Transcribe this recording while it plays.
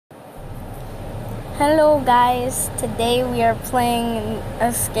Hello guys, today we are playing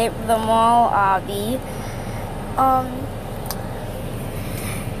Escape the Mall obby.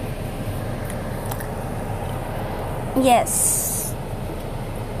 Yes.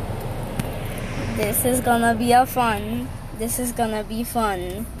 This is gonna be fun. This is gonna be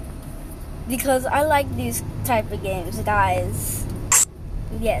fun. Because I like these type of games, guys.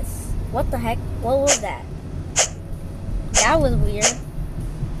 Yes. What the heck? What was that? That was weird.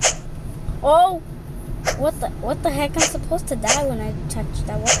 Oh! What the heck? I'm supposed to die when I touch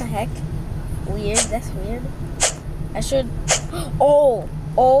that. What the heck? Weird. That's weird. I should... Oh!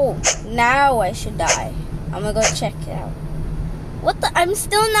 Now I should die. I'm gonna go check it out. What the... I'm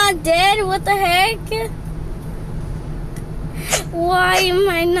still not dead? What the heck? Why am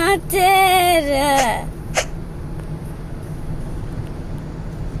I not dead?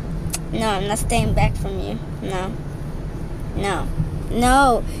 No, I'm not staying back from you. No.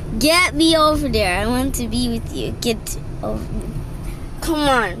 Get me over there. I want to be with you. Get over me. Come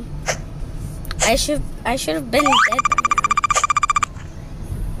on. I should have been dead by now.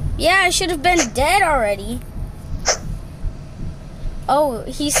 Yeah, I should have been dead already. Oh,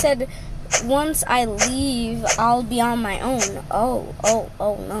 he said once I leave, I'll be on my own. Oh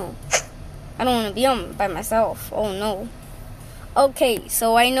no. I don't want to be by myself. Oh no. Okay,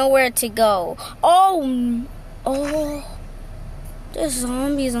 so I know where to go. Oh. There's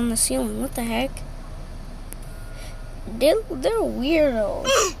zombies on the ceiling. What the heck? They're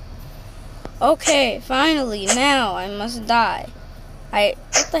weirdos. Okay, finally, now I must die. What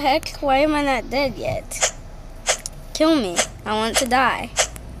the heck? Why am I not dead yet? Kill me. I want to die.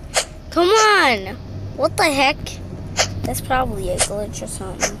 Come on! What the heck? That's probably a glitch or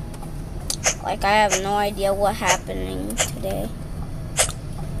something. Like, I have no idea what's happening today.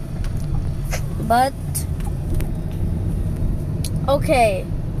 But... Okay,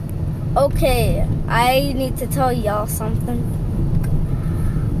 I need to tell y'all something.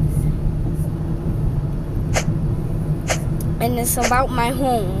 And it's about my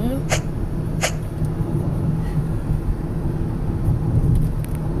home.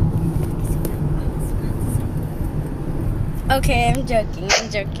 Okay, I'm joking.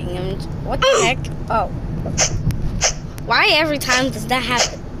 What the heck? Oh. Why every time does that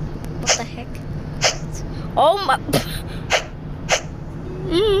happen? What the heck? Oh my...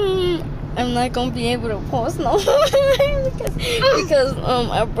 I'm not gonna be able to post no more because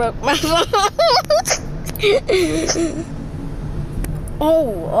I broke my phone.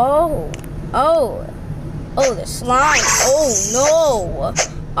 Oh, the slime. Oh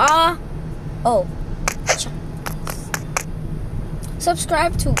no.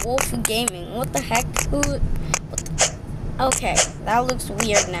 Subscribe to Wolf Gaming. What the heck? Okay, that looks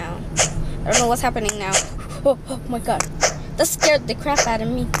weird now. I don't know what's happening now. Oh my god. That scared the crap out of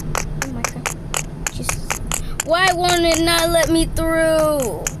me. Oh my god. Jesus. Why won't it not let me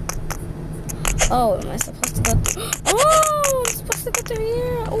through? Oh, am I supposed to go through? Oh, I'm supposed to go through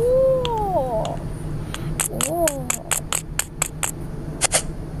here. Oh.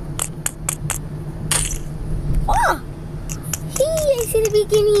 Oh. Hey, I see the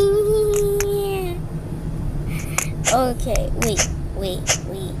beginning. Okay, wait.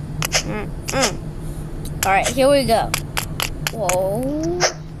 Alright, here we go. Whoa.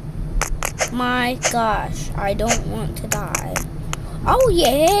 My gosh, I don't want to die. Oh,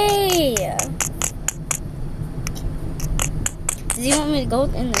 yeah. Does he want me to go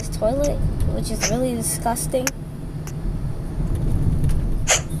in this toilet? Which is really disgusting.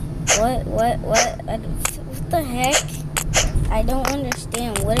 What the heck? I don't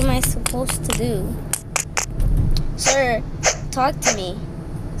understand. What am I supposed to do? Sir, talk to me.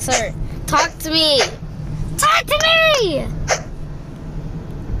 Sir, talk to me. Talk to me!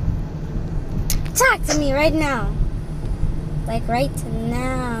 Talk to me right now. Like right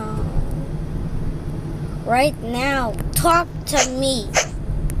now. Right now. Talk to me.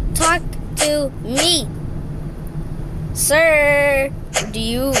 Talk to me. Sir,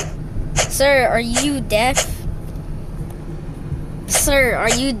 are you deaf? Sir, are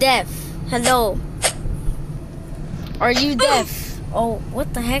you deaf? Hello? Are you deaf? Oh,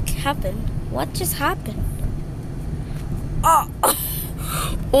 what the heck happened? What just happened?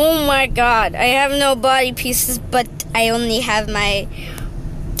 Oh my god, I have no body pieces, but I only have my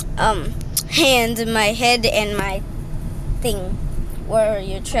hand, my head, and my thing where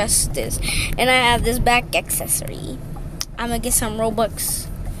your chest is. And I have this back accessory. I'm gonna get some Robux.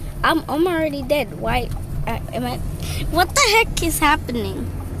 I'm already dead. Why am I... What the heck is happening?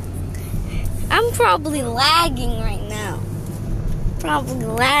 I'm probably lagging right now. Probably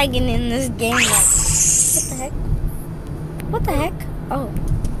lagging in this game. Like, what the heck? What the heck? Oh.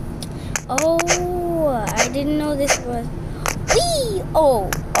 didn't know this was. Whee! Oh,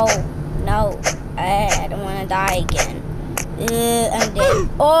 no. I don't want to die again. I'm dead.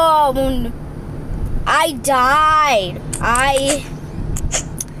 Oh, I died. I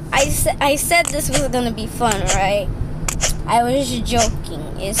said this was gonna be fun, right? I was joking.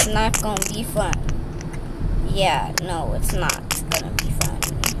 It's not gonna be fun. Yeah, no, it's not gonna be fun.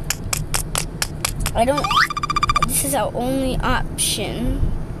 This is our only option.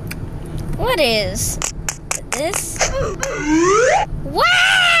 What is this? Wow!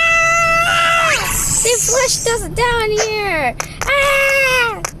 They flushed us down here.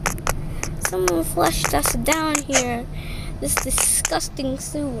 Ah! Someone flushed us down here. This disgusting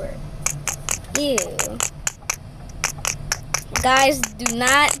sewer. Ew. Guys, do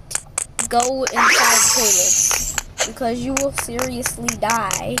not go inside toilets because you will seriously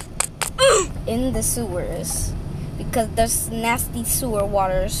die in the sewers because there's nasty sewer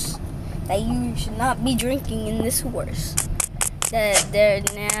waters that you should not be drinking in the sewers. They're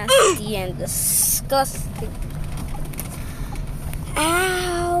nasty and disgusting.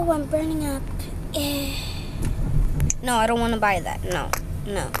 Ow, I'm burning up. No, I don't want to buy that. No,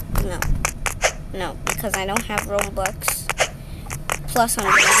 because I don't have Robux. Plus, I'm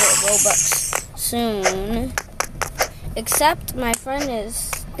going to get Robux soon. Except my friend is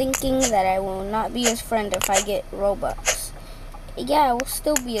thinking that I will not be his friend if I get Robux. Yeah, I will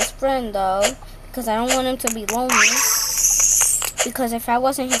still be his friend, though, because I don't want him to be lonely. Because if I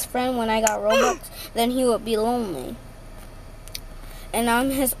wasn't his friend when I got Robux, then he would be lonely. And I'm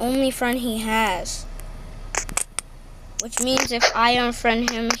his only friend he has. Which means if I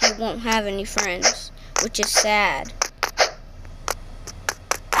unfriend him, he won't have any friends. Which is sad.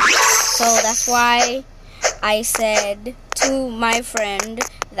 So that's why I said to my friend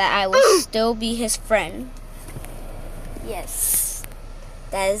that I will still be his friend. Yes.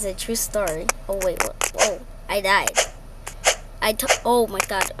 That is a true story. Oh, wait. What? Oh, I died. Oh, my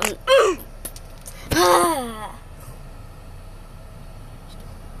God.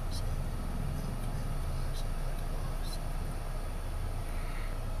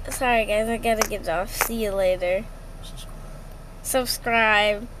 Sorry, guys. I gotta get off. See you later.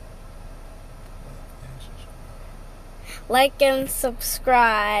 Subscribe. Like and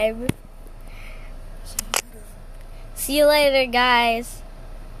subscribe. See you later, guys.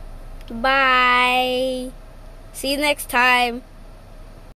 Bye. See you next time.